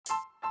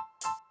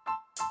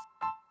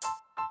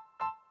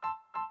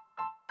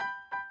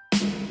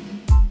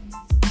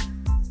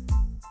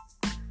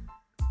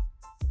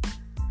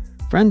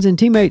Friends and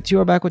teammates, you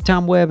are back with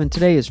Tom Webb, and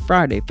today is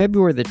Friday,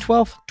 February the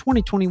 12th,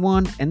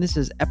 2021, and this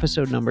is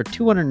episode number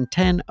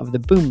 210 of the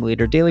Boom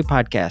Leader Daily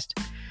Podcast.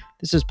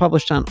 This is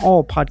published on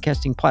all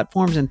podcasting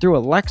platforms and through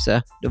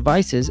Alexa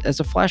devices as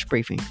a flash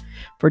briefing.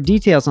 For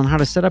details on how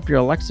to set up your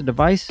Alexa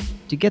device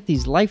to get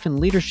these life and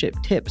leadership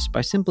tips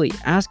by simply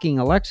asking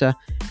Alexa,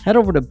 head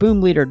over to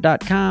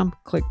boomleader.com,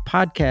 click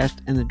podcast,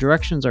 and the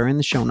directions are in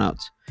the show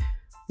notes.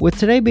 With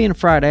today being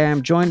Friday, I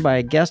am joined by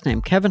a guest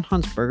named Kevin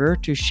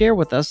Huntsberger to share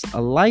with us a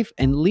life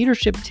and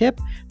leadership tip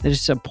that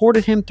has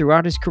supported him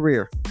throughout his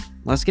career.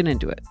 Let's get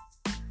into it.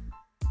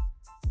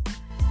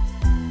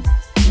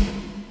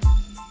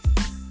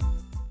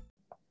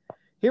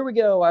 Here we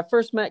go. I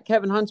first met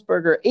Kevin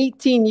Huntsberger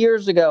 18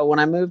 years ago when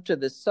I moved to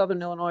the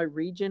Southern Illinois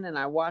region, and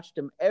I watched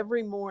him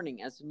every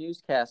morning as a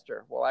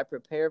newscaster while I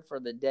prepared for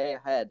the day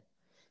ahead.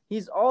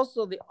 He's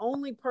also the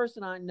only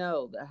person I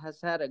know that has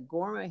had a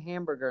gourmet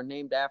hamburger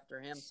named after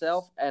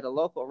himself at a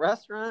local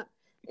restaurant,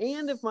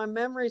 and if my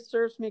memory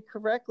serves me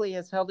correctly,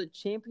 has held a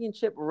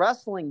championship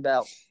wrestling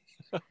belt.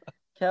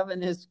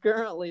 Kevin is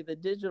currently the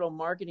digital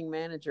marketing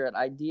manager at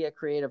Idea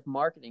Creative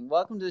Marketing.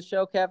 Welcome to the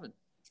show, Kevin.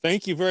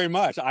 Thank you very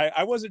much.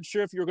 I wasn't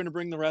sure if you were going to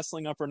bring the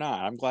wrestling up or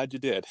not. I'm glad you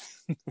did.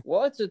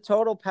 Well, it's a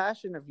total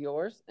passion of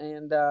yours,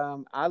 and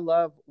I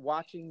love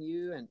watching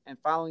you and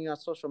following you on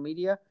social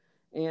media.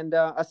 And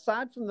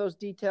aside from those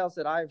details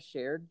that I've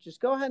shared, just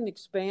go ahead and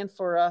expand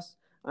for us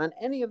on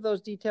any of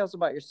those details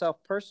about yourself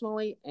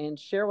personally and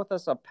share with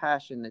us a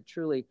passion that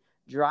truly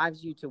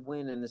drives you to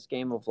win in this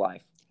game of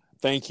life.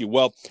 Thank you.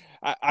 Well,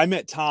 I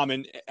met Tom,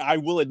 and I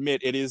will admit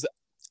it is,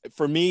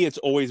 for me, it's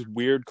always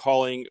weird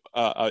calling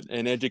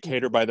an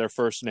educator by their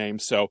first name.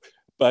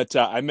 But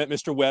I met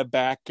Mr. Webb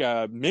back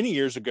many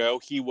years ago.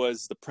 He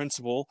was the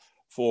principal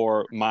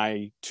for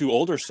my two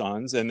older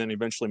sons and then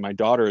eventually my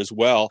daughter as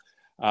well.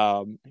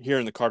 Here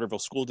in the Carterville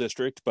School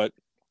District. But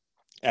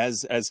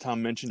as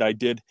Tom mentioned, I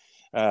did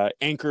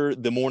anchor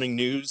the morning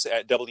news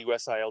at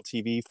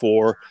WSIL-TV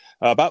for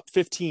about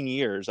 15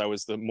 years. I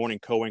was the morning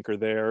co-anchor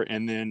there.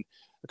 And then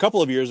a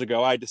couple of years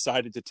ago, I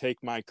decided to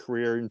take my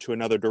career into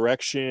another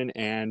direction.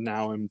 And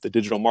now I'm the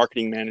digital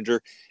marketing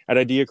manager at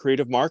Idea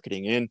Creative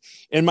Marketing. And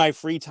in my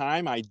free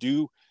time, I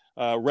do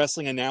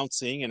wrestling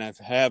announcing, and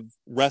have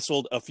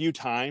wrestled a few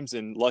times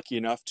and lucky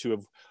enough to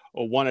have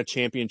won a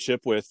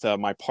championship with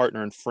my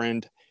partner and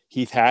friend,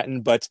 Heath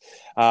Hatton. But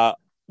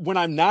when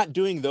I'm not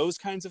doing those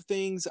kinds of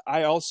things,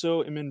 I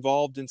also am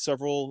involved in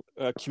several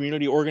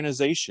community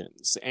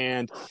organizations.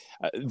 And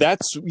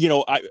that's,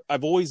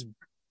 I've always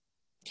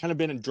kind of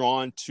been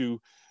drawn to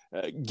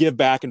give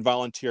back and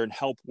volunteer and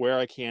help where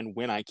I can,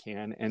 when I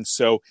can. And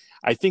so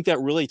I think that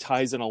really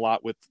ties in a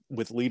lot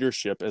with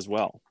leadership as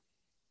well.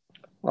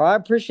 Well, I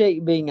appreciate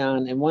you being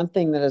on. And one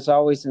thing that has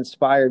always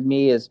inspired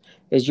me is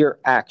your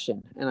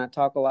action. And I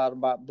talk a lot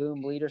about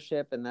boom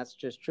leadership, and that's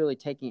just truly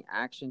taking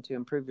action to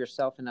improve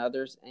yourself and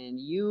others. And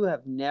you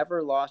have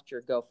never lost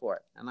your go for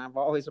it. And I've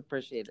always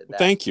appreciated that.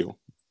 Thank you.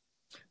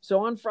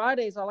 So on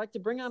Fridays, I like to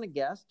bring on a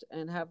guest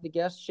and have the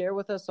guest share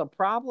with us a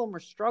problem or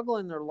struggle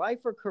in their life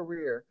or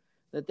career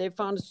that they've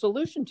found a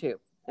solution to.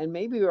 And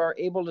maybe are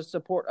able to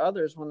support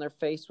others when they're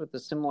faced with a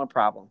similar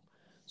problem.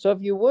 So if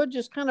you would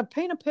just kind of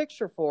paint a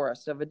picture for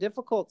us of a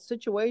difficult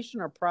situation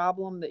or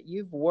problem that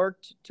you've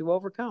worked to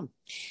overcome.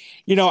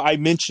 I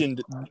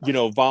mentioned,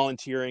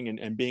 volunteering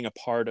and being a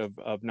part of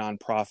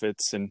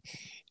nonprofits. And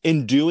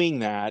in doing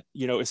that,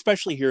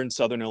 especially here in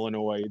Southern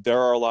Illinois, there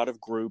are a lot of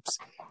groups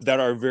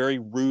that are very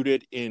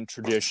rooted in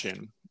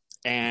tradition.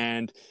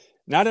 And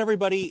not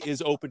everybody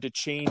is open to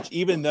change,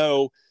 even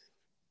though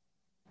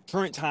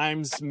current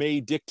times may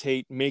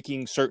dictate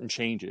making certain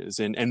changes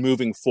and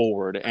moving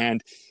forward.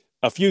 And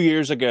a few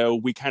years ago,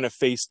 we kind of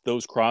faced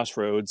those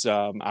crossroads.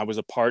 I was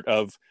a part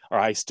of, or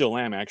I still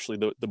am actually,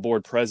 the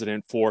board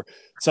president for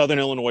Southern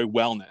Illinois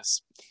Wellness.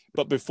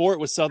 But before it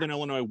was Southern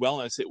Illinois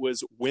Wellness, it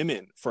was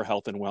Women for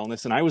Health and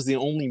Wellness. And I was the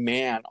only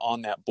man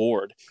on that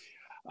board.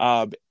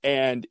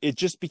 And it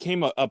just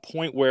became a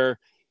point where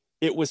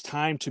it was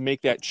time to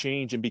make that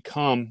change and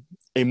become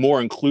a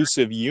more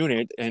inclusive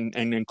unit and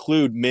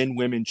include men,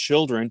 women,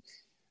 children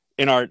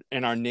in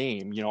our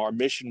name. Our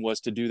mission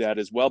was to do that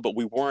as well, but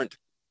we weren't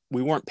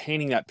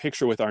painting that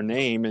picture with our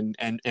name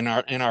and in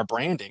our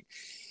branding.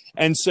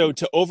 And so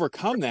to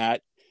overcome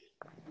that,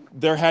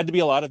 there had to be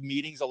a lot of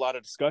meetings, a lot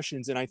of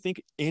discussions. And I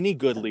think any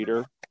good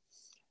leader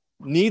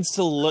needs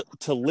to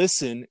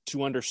listen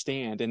to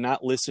understand and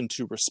not listen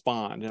to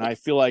respond. And I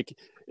feel like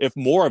if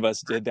more of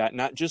us did that,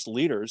 not just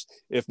leaders,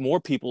 if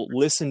more people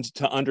listened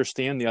to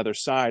understand the other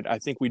side, I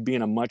think we'd be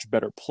in a much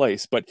better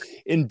place. But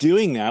in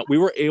doing that, we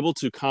were able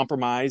to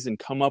compromise and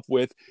come up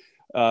with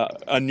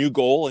a new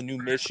goal, a new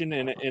mission,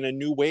 and a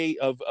new way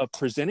of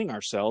presenting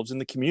ourselves in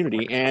the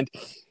community. And,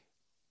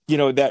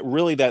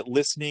 that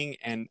listening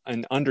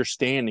and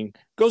understanding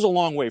goes a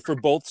long way for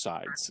both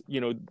sides.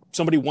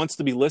 Somebody wants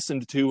to be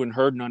listened to and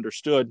heard and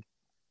understood,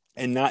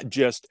 and not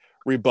just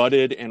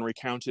rebutted and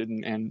recounted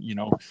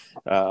and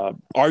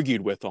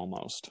argued with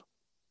almost.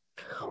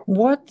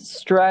 What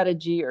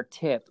strategy or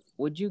tip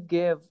would you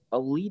give a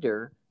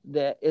leader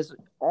that is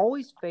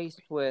always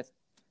faced with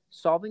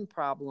solving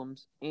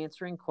problems,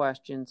 answering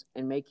questions,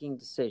 and making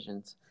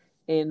decisions.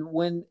 And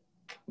when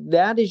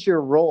that is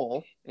your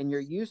role and you're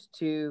used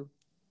to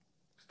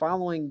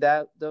following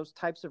those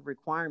types of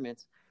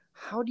requirements,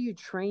 how do you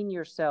train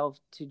yourself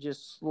to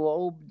just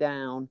slow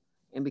down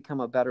and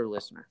become a better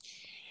listener?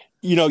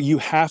 You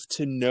have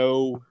to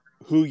know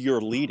who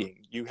you're leading.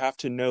 You have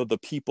to know the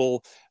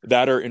people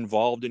that are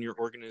involved in your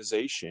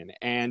organization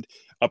and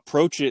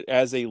approach it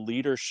as a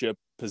leadership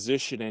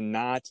position and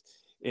not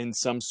in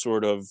some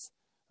sort of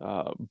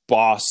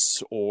boss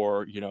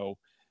or,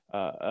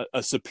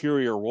 a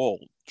superior role.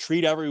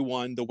 Treat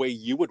everyone the way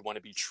you would want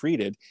to be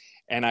treated.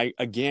 And I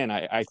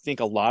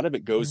think a lot of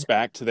it goes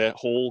back to that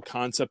whole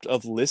concept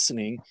of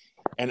listening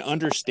and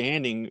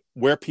understanding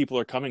where people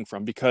are coming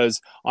from, because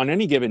on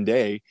any given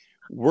day,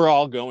 we're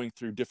all going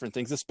through different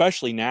things,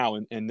 especially now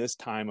in this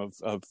time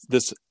of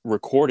this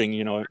recording,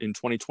 in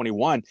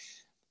 2021.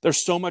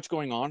 There's so much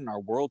going on in our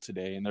world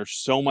today, and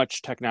there's so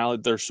much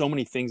technology. There's so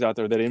many things out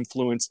there that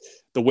influence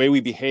the way we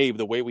behave,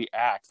 the way we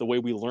act, the way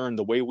we learn,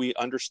 the way we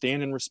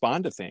understand and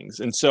respond to things.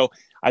 And so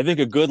I think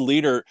a good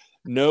leader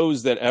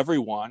knows that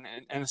everyone,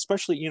 and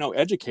especially,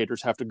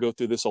 educators have to go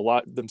through this a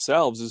lot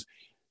themselves, is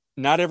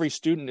not every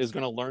student is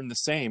going to learn the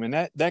same. And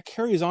that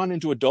carries on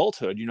into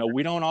adulthood.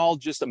 We don't all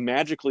just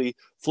magically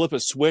flip a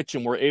switch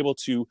and we're able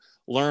to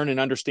learn and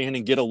understand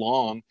and get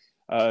along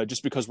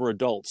just because we're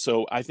adults.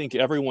 So I think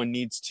everyone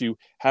needs to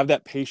have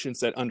that patience,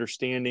 that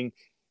understanding,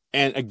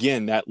 and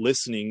again, that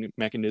listening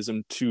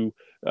mechanism to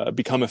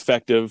become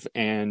effective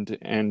and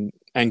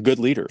good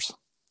leaders.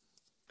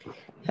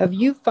 Have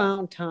you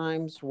found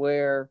times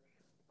where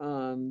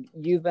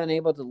you've been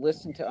able to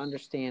listen to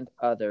understand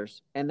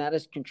others, and that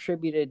has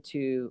contributed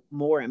to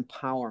more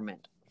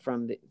empowerment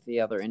from the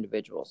other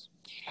individuals?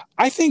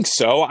 I think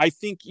so. I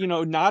think,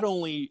 not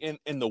only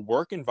in the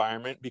work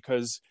environment,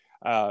 because,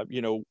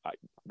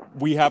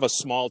 we have a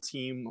small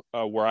team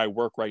where I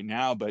work right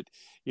now, but,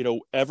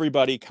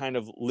 everybody kind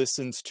of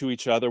listens to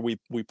each other. We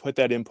put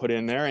that input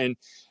in there, and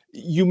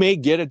you may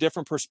get a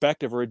different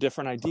perspective or a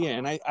different idea.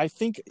 And I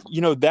think,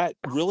 that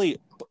really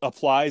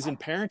applies in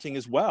parenting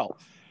as well.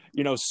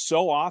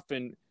 So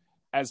often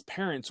as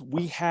parents,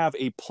 we have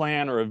a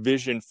plan or a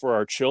vision for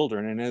our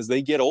children. And as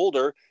they get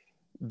older,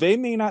 they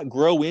may not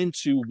grow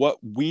into what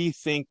we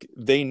think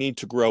they need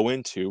to grow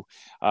into.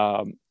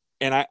 And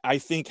I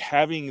think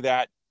having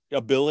that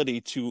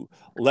ability to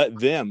let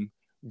them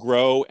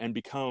grow and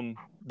become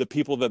the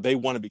people that they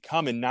want to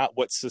become, and not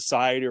what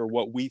society or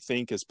what we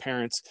think as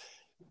parents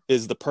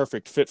is the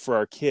perfect fit for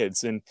our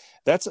kids. And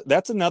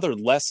that's another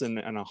lesson,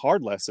 and a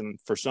hard lesson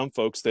for some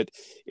folks, that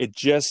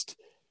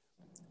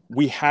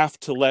we have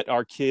to let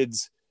our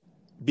kids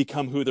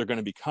become who they're going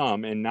to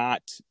become, and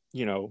not,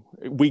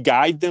 we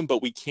guide them,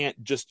 but we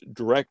can't just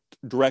direct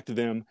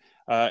them.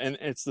 And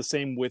it's the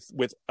same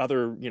with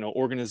other,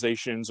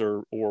 organizations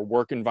or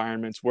work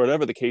environments,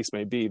 whatever the case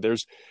may be.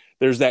 There's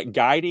that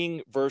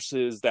guiding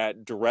versus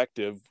that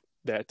directive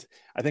that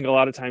I think a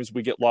lot of times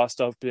we get lost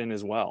up in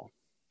as well.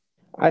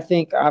 I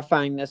think I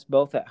find this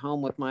both at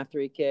home with my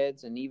 3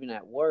 kids and even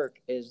at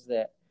work, is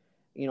that,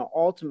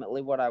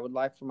 ultimately what I would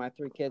like for my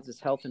 3 kids is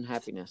health and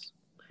happiness.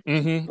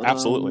 Mm-hmm,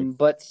 absolutely.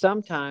 But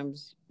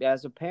sometimes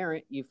as a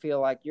parent, you feel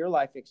like your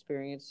life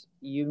experience,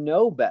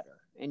 better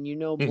and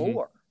Mm-hmm.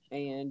 more,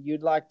 and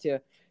you'd like to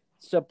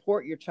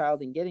support your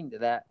child in getting to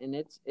that. And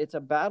it's a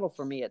battle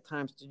for me at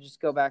times to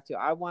just go back to,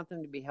 I want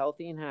them to be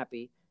healthy and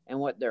happy, and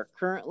what they're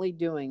currently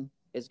doing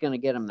is going to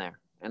get them there.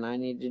 And I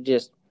need to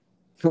just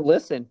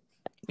listen,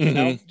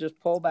 Mm-hmm. just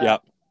pull back. Yeah.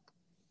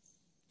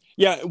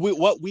 Yeah.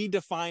 What we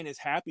define as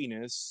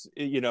happiness,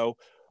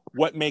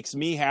 what makes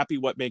me happy,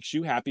 what makes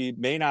you happy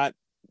may not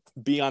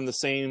be on the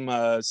same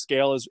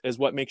scale as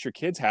what makes your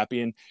kids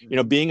happy. And,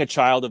 being a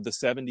child of the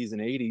 70s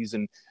and 80s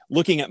and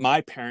looking at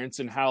my parents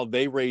and how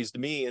they raised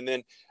me, and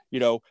then,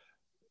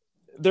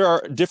 there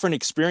are different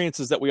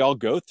experiences that we all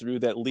go through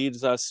that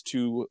leads us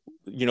to,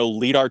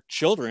 lead our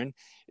children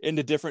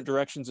into different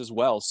directions as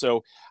well.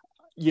 So,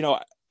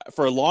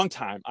 for a long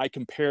time, I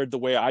compared the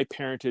way I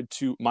parented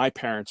to my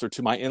parents or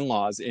to my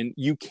in-laws, and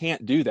you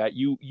can't do that.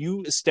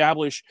 You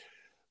establish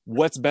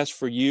what's best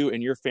for you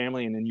and your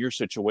family and in your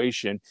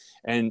situation.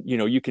 And,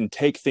 you can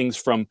take things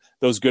from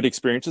those good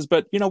experiences,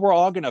 but, we're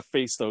all going to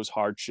face those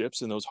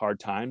hardships and those hard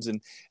times.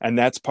 And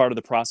that's part of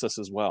the process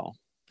as well.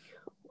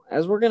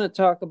 As we're going to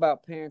talk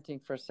about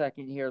parenting for a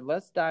second here,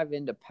 let's dive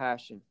into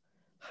passion.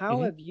 How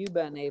Mm-hmm. have you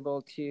been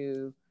able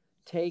to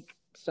take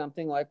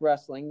something like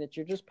wrestling that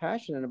you're just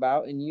passionate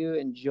about and you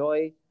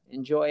enjoy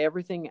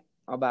everything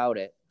about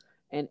it,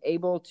 and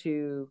able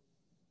to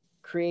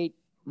create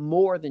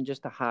more than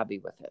just a hobby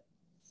with it?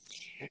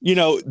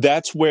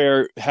 That's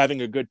where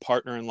having a good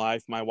partner in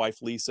life, my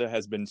wife, Lisa,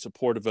 has been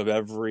supportive of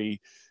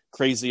every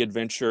crazy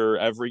adventure,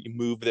 every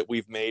move that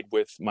we've made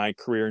with my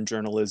career in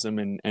journalism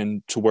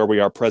and to where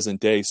we are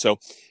present day. So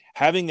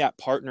having that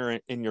partner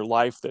in your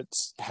life that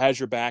has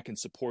your back and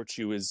supports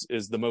you is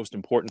the most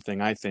important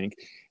thing, I think.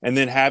 And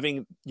then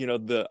having,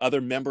 the other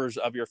members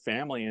of your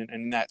family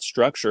and that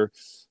structure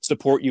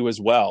support you as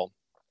well.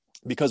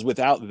 Because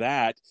without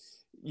that,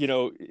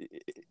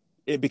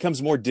 it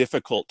becomes more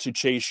difficult to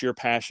chase your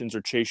passions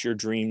or chase your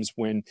dreams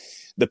when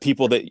the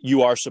people that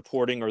you are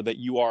supporting or that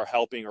you are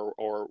helping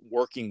or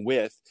working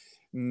with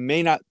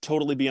may not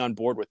totally be on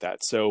board with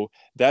that. So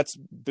that's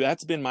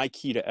been my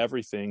key to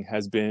everything,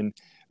 has been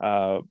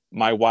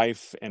my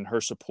wife and her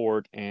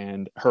support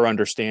and her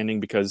understanding,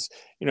 because,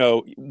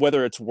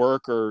 whether it's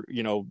work or,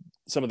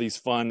 some of these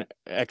fun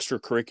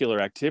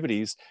extracurricular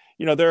activities,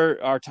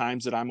 there are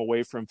times that I'm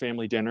away from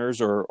family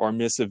dinners or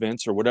miss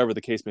events or whatever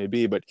the case may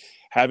be, but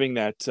having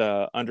that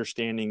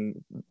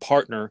understanding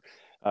partner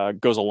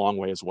goes a long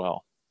way as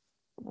well.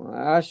 Well,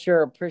 I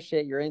sure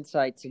appreciate your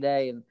insight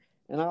today.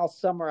 And I'll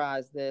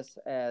summarize this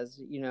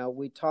as,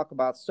 we talk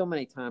about so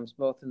many times,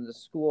 both in the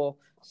school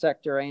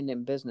sector and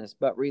in business,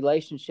 but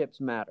relationships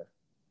matter.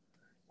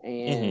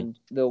 And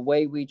the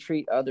way we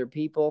treat other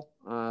people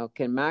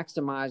can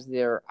maximize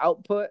their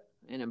output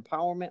and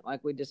empowerment,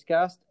 like we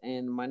discussed.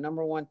 And my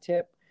number one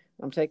tip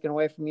I'm taking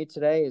away from you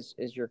today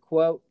is your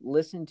quote: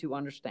 listen to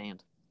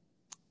understand.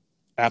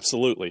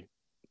 Absolutely.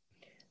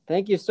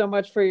 Thank you so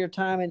much for your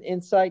time and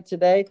insight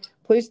today.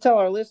 Please tell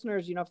our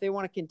listeners, if they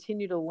want to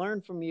continue to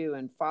learn from you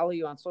and follow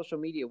you on social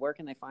media, where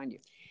can they find you?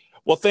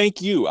 Well,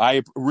 thank you.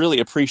 I really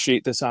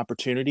appreciate this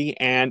opportunity.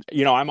 And,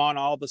 I'm on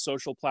all the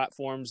social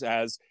platforms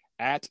as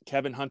at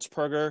Kevin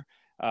Huntsperger.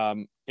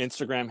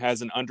 Instagram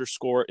has an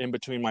underscore in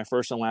between my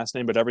first and last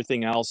name, but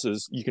everything else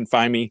is, you can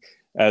find me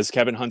as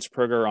Kevin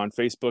Huntsperger on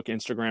Facebook,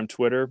 Instagram,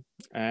 Twitter,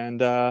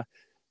 and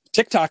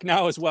TikTok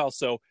now as well.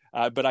 So,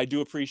 but I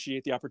do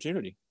appreciate the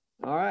opportunity.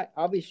 All right.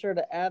 I'll be sure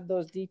to add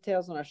those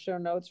details in our show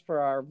notes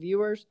for our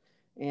viewers,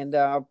 and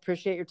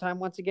appreciate your time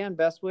once again.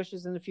 Best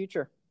wishes in the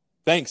future.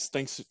 Thanks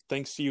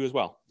to you as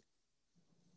well.